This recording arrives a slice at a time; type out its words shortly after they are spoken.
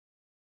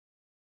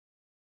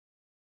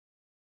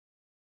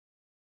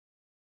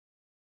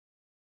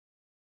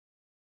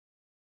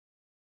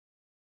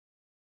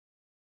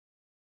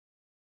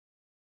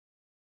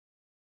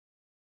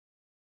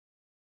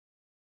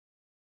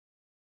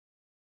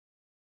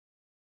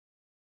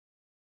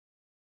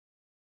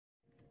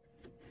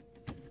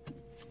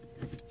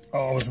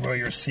Always wear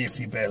your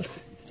safety belt.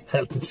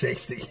 Health and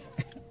safety.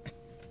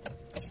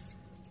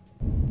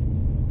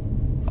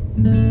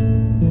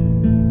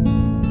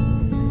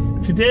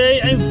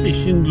 Today I'm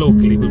fishing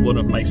locally with one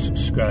of my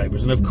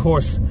subscribers, and of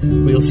course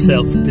we'll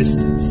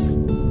self-distance.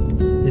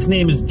 His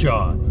name is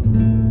John,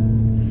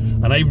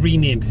 and I've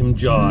renamed him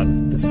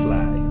John the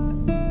Fly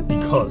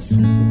because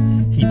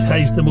he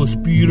ties the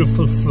most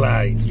beautiful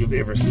flies you've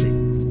ever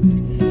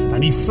seen.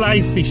 And he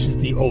fly fishes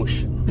the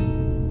ocean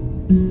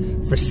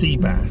for sea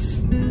bass,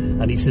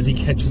 and he says he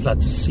catches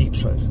lots of sea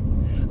trout.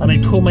 And I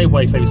told my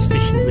wife I was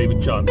fishing today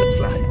with John the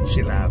Fly, and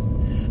she laughed.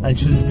 And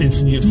she says,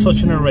 Vincent, you have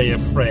such an array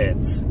of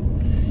friends.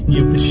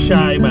 You have the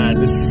shy man,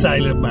 the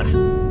silent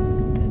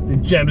man, the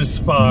generous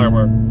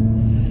farmer,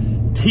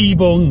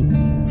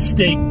 T-Bone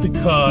Steak the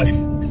cow,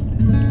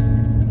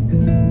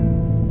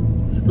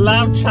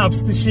 Lav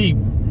Chops the sheep.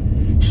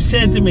 She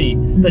said to me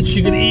that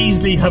she could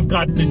easily have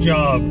gotten a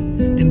job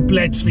in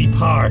Bletchley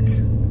Park.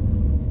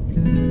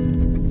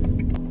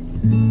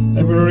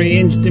 I've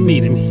arranged to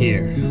meet him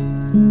here.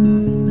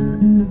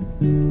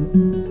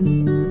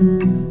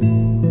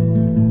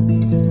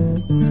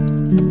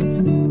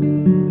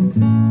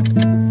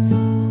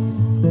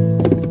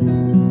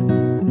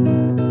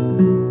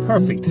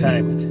 Perfect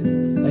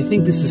timing. I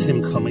think this is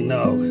him coming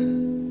now.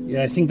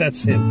 Yeah, I think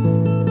that's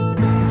him.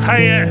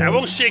 Hiya, I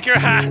won't shake your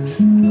hand.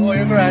 Oh,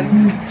 you're grand.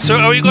 So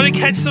are we going to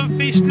catch some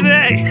fish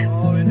today?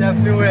 Oh, we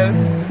definitely will.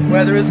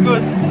 Weather is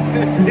good.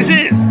 Is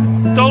it?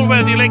 Dull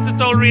weather, you like the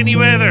dull rainy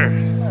weather?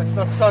 It's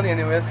not sunny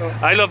anyway, so...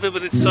 I love it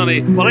when it's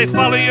sunny. Will I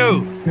follow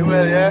you? You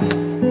will, yeah.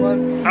 Come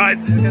on. Alright.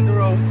 Get the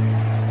road.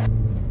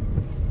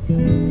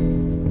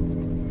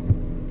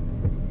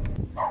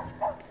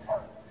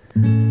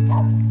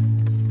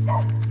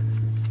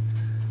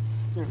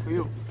 Here for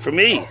you. For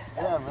me?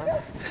 Yeah,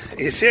 man.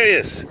 Are you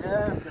serious?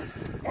 Yeah.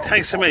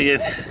 Thanks a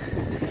million.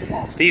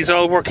 These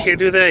all work here,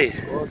 do they?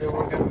 Oh, they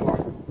work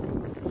everywhere.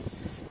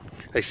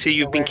 I see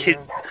you've been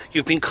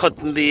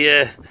cutting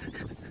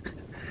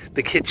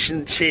the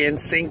kitchen chain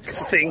sink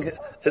thing.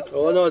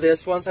 Oh no,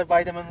 there's ones I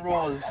buy them in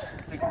rolls.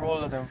 Big roll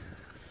of them.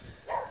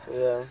 So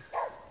yeah.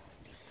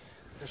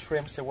 The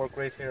shrimps, they work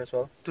great here as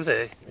well. Do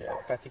they? Yeah,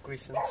 patty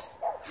greasons.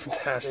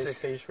 Fantastic.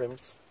 Pay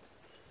shrimps.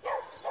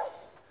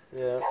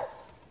 Yeah.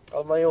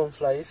 All my own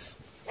flies.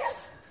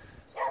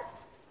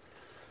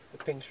 The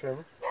pink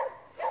shrimp.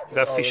 You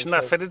got fish in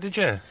that feather, did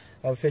you?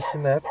 I'm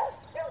fishing that.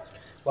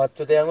 But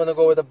today I'm gonna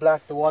go with the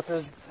black. The water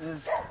is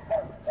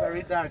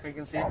very dark, I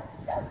can see.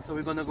 So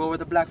we're gonna go with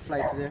the black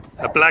fly today.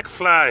 A black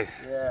fly?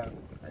 Yeah,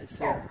 I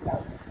see.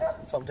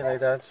 Something like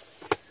that.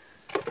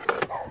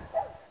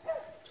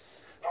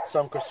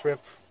 Sunker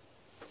strip.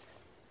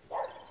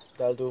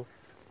 That'll do.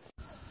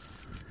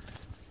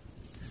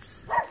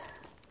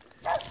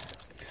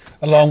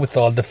 Along with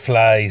all the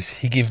flies,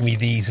 he gave me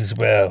these as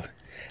well.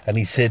 And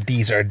he said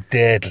these are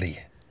deadly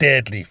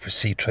for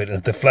sea trout. And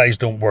if the flies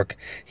don't work,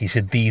 he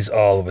said these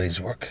always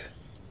work.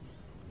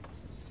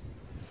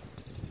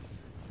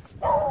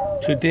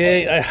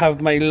 Today I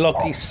have my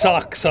lucky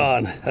socks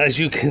on, as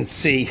you can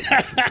see.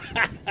 I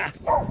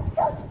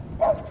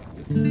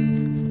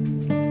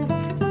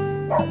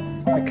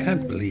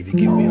can't believe he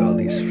gave me all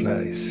these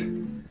flies.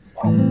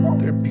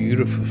 They're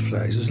beautiful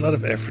flies. There's a lot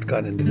of effort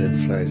gone into them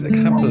flies. I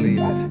can't believe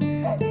it.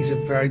 He's a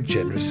very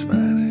generous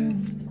man.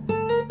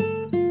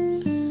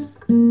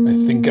 I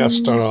think I'll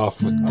start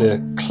off with the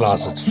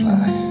closet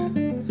fly.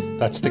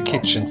 That's the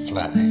kitchen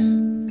fly.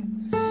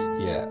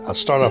 Yeah, I'll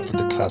start off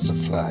with the closet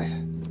fly.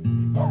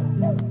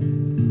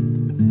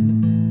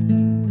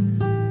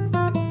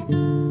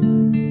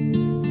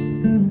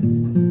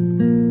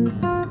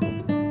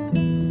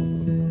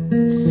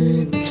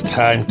 It's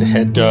time to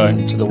head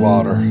down to the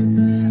water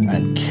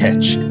and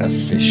catch a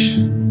fish.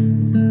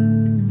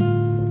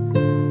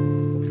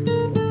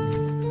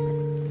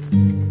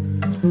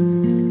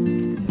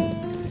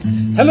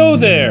 Hello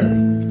there.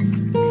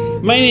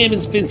 My name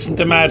is Vincent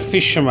the Mad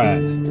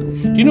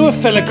Fisherman. Do you know a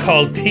fella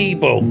called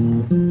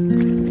T-Bone?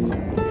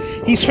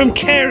 He's from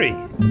Kerry,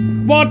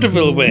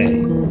 Waterville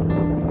way.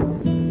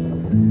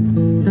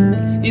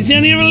 Is he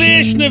any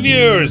relation of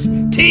yours?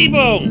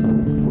 T-Bone!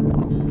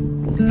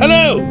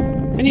 Hello!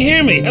 Can you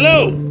hear me?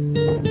 Hello!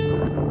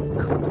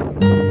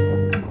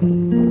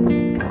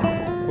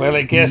 Well,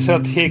 I guess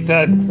I'll take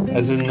that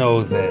as a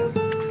no then.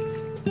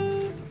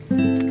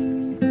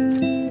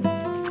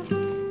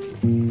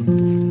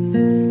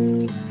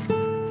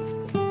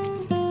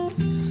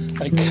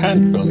 I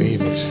can't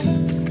believe it.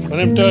 When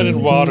I'm down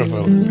in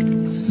Waterville,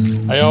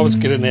 I always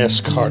get an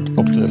escort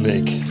up to the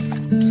lake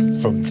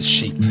from the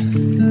sheep.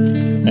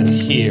 And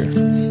here,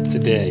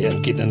 today,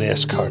 I'm getting an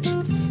escort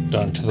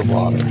down to the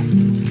water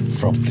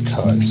from the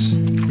cows.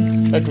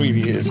 That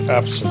really is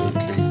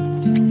absolutely,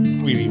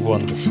 really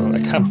wonderful. I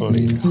can't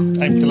believe it.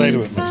 I'm delighted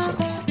with myself.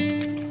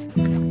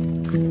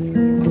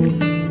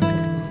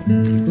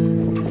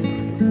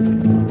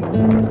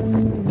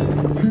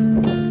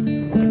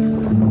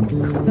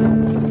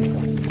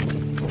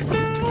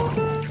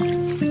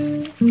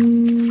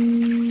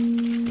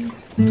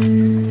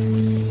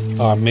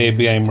 Or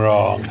maybe I'm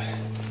wrong.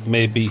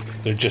 maybe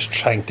they're just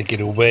trying to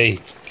get away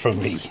from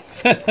me.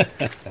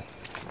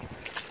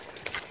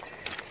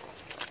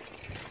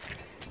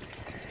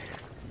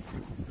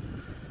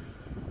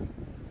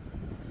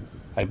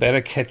 I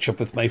better catch up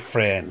with my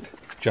friend,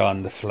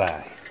 John the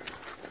Fly.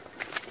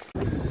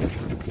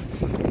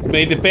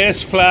 May the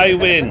best fly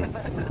win.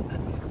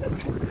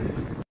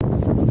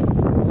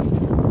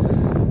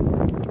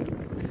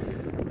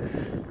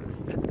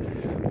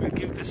 We'll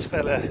give this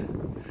fella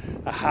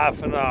a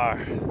half an hour.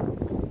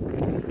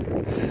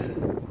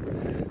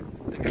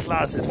 The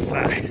closet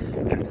fly.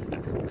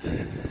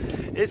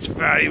 It's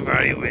very,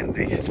 very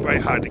windy. It's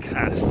very hard to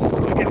cast.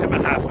 We'll give him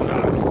a half an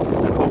hour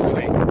and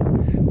hopefully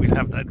we'll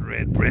have that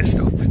red breast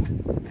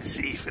open this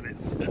evening.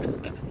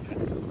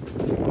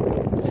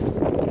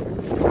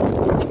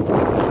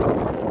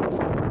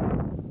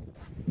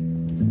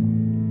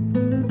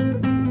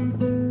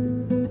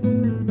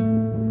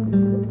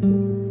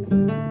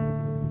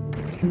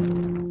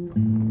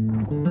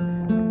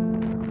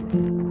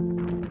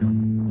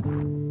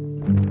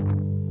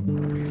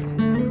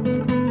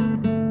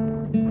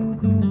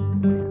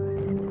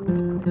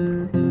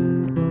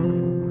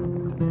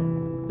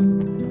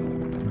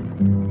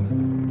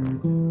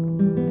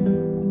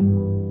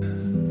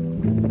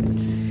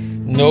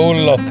 No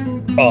luck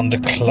on the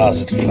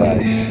closet fly.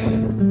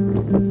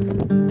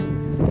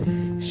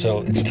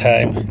 So it's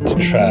time to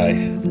try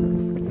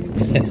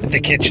the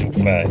kitchen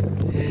fly.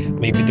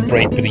 Maybe the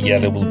bright bit of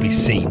yellow will be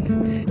seen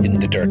in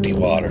the dirty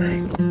water.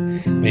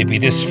 Maybe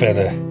this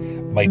fella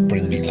might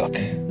bring me luck.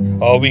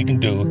 All we can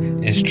do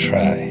is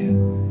try.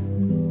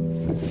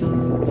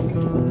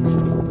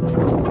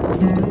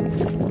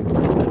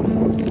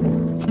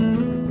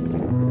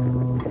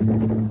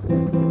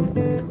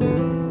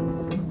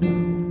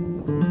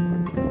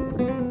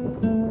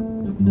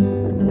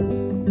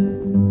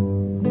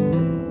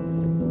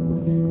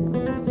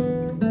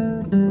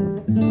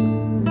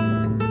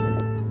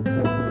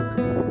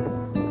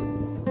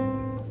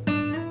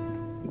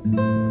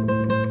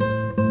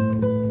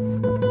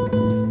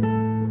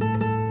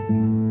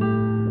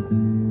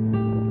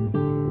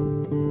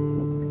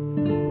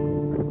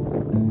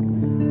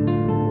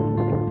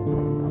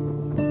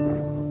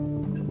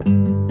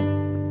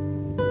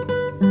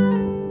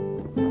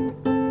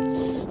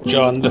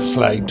 John the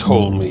Fly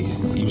told me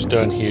he was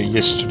down here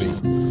yesterday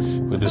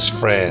with his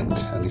friend,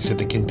 and he said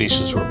the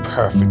conditions were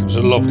perfect. It was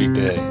a lovely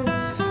day,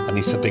 and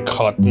he said they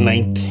caught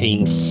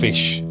 19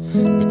 fish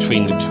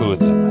between the two of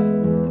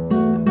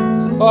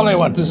them. All I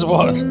want is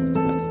one.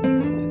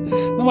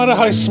 No matter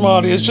how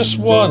small he is, just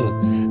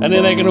one, and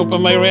then I can open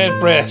my red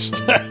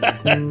breast.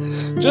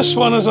 Just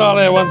one is all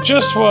I want,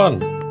 just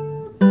one.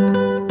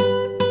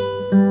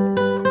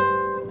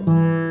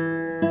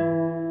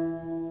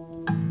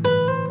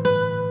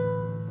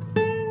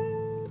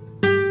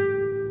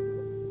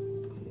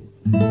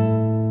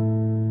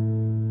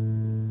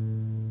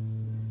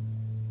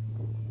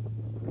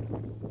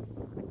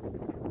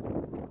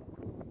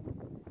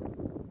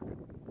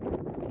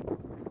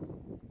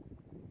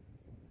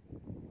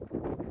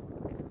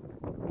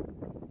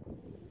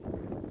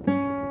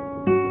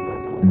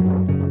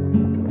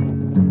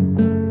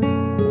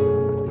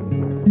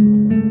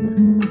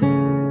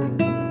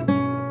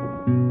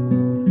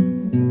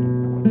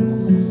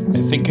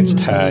 I think it's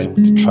time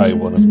to try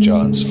one of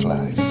John's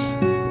flies.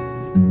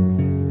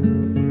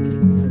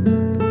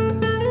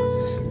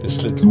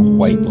 This little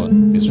white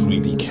one is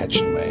really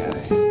catching my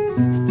eye.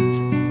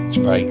 It's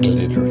very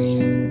glittery.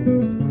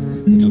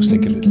 It looks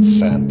like a little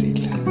sand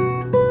eel.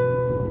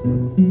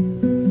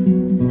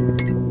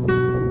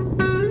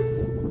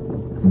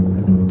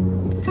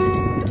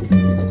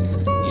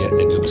 Yeah,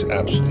 it looks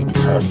absolutely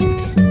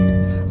perfect.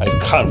 I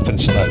have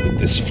confidence now with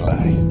this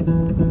fly.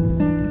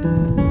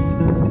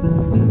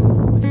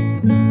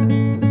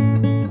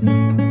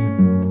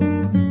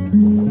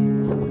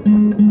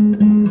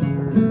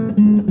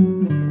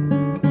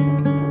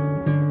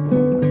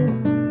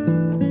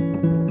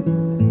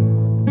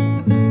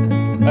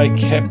 I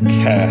kept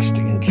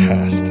casting and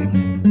casting,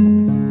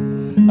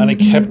 and I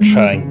kept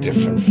trying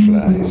different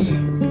flies,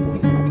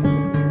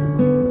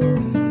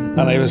 and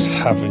I was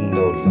having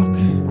no luck.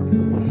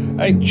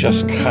 I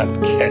just can't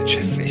catch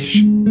a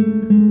fish.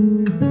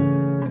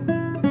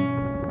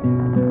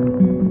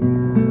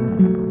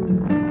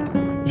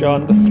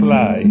 John the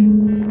Fly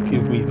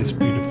gave me this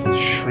beautiful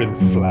shrimp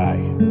fly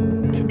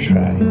to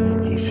try.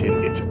 He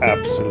said it's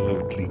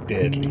absolutely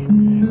deadly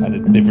and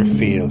it never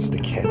fails to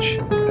catch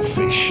a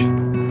fish.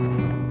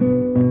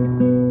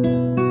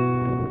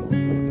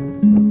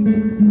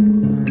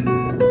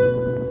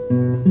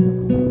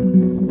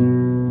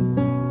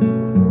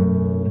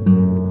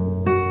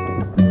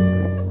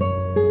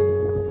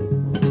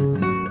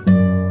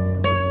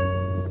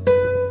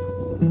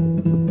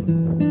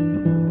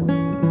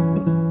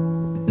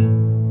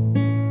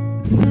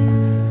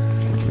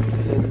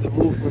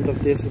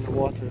 This in the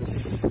water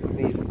is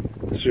amazing.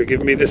 So you're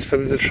giving me this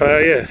fella to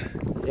try, yeah?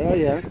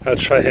 Yeah. I'll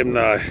try him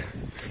now.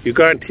 You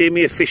guarantee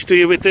me a fish, do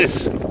you, with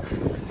this?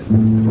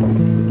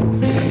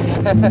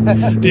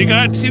 Do you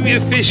got to see me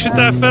a fish with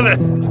that fella?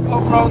 Go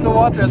around the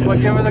waters,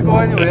 but give it a go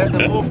anyway.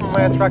 The movement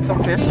might attract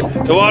some fish.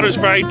 The water's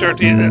very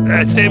dirty.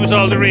 Same as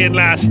all the rain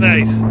last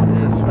night.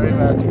 It's very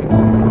bad to fix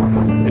it.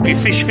 It'd be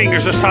fish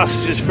fingers or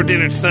sausages for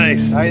dinner tonight.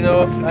 I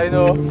know.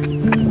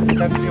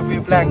 Definitely you'll be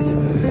blanked.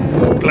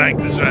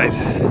 Blanked is right.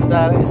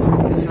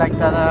 It's like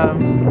that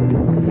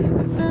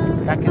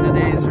back in the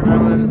days,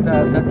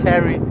 remember that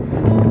Terry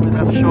with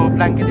that show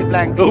Blankety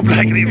Blank? Oh,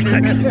 Blankety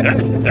Blank.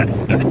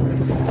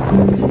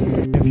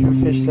 If you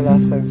fished the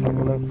last time, so I'm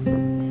gonna...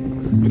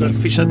 You got a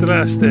fish on the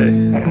last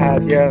day? I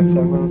had, yeah, so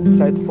I'm gonna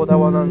decide to put that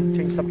one on,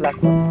 change the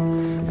black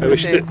one. I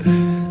wish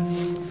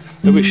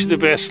you the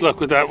best luck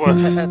with that one.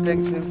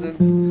 Thanks, Vincent.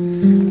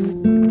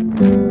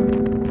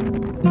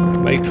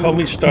 My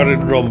tummy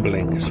started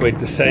rumbling, so I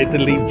decided to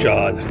leave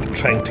John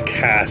trying to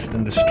cast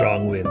in the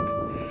strong wind,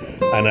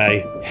 and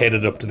I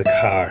headed up to the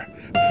car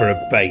for a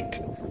bite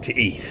to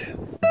eat.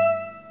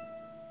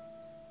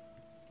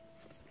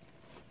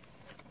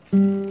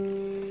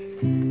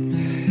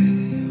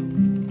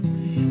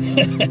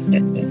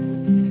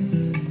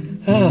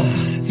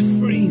 It's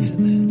freezing.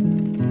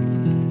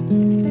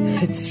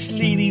 It's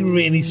sleety,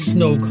 rainy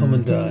snow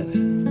coming down,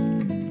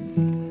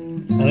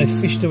 and I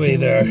fished away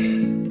there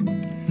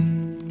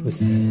with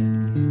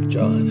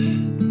John.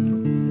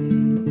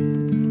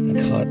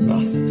 I caught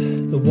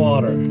nothing. The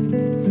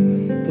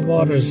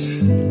water's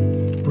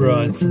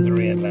brown from the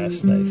rain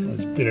last night, and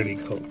it's bitterly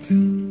cold.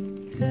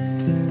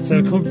 So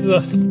I'll come to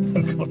the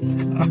car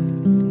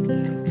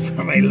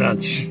for my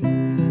lunch.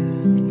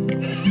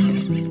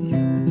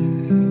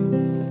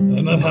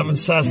 I'm not having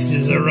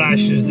sausages or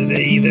rashers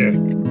today either.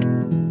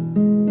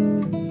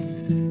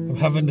 I'm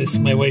having this,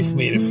 my wife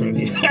made it for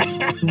me.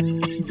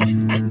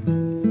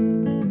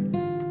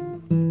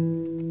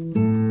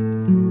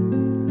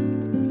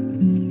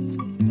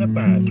 Not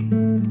bad.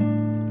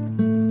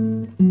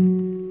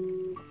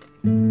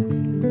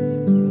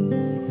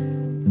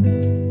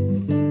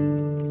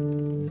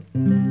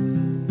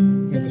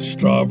 Got the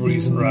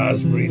strawberries and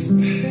raspberries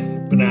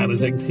and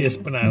bananas. I can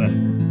taste banana.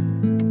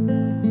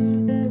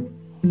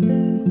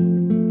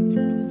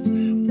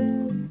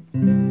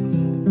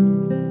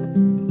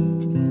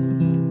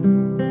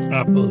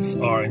 Apples,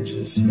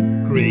 oranges,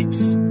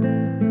 grapes.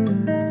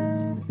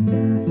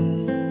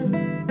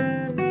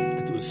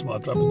 Do a small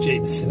drop of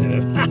Jameson in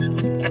it.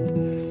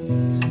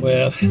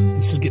 Well,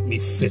 this will get me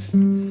fit,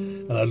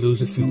 and I'll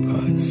lose a few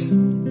pounds.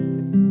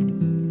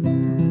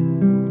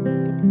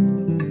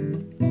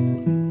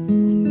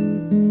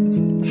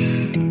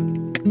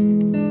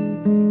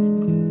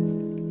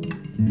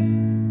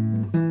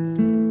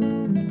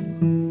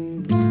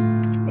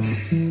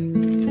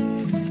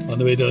 On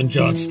the way down,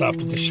 John stopped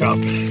at the shop.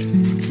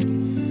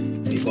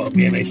 He bought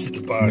me a nice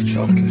little bar of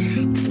chocolate,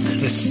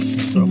 crisps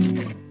and stuff.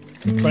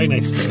 Very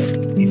nice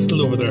fella. He's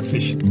still over there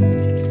fishing,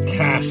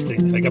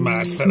 casting like a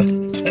mad fella,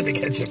 trying to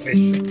catch a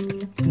fish.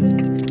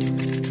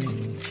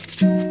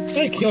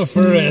 Thank you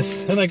for a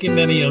rest, and I get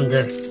any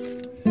younger.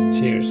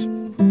 Cheers.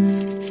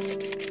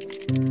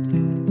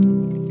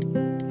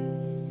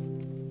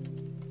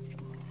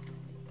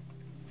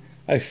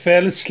 I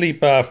fell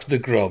asleep after the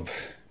grub.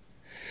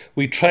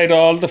 We tried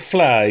all the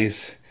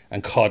flies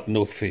and caught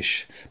no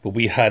fish, but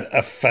we had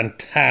a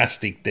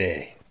fantastic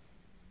day.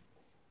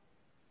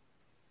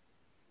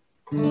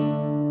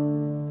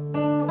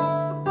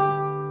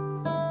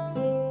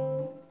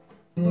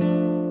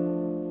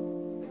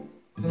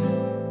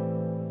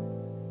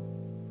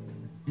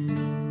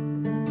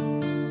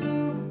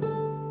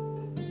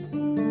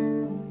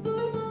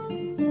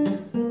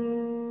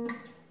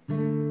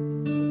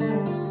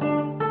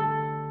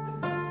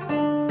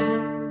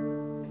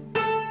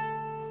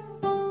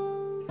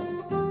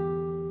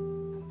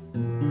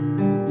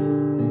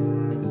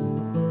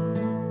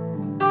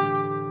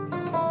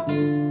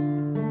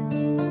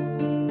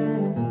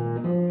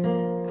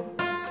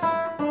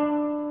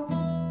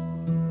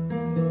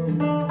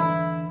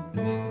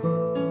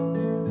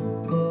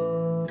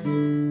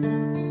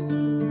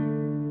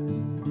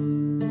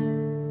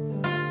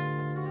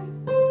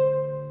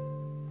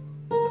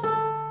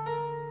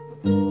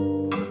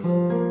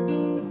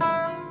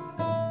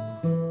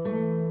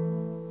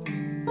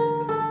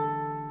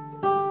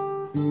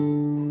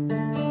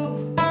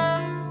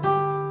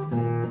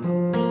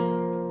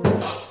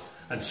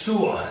 And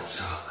so on.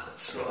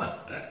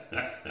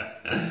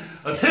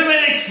 Until my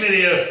next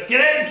video,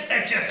 get out and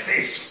catch a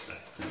fish.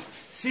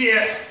 See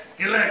ya.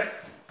 Good luck.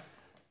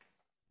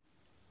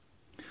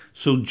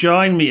 So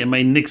join me in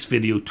my next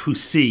video to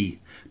see,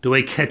 do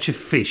I catch a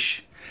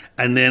fish?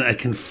 And then I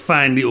can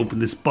finally open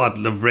this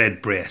bottle of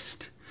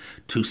Redbreast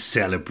to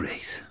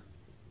celebrate.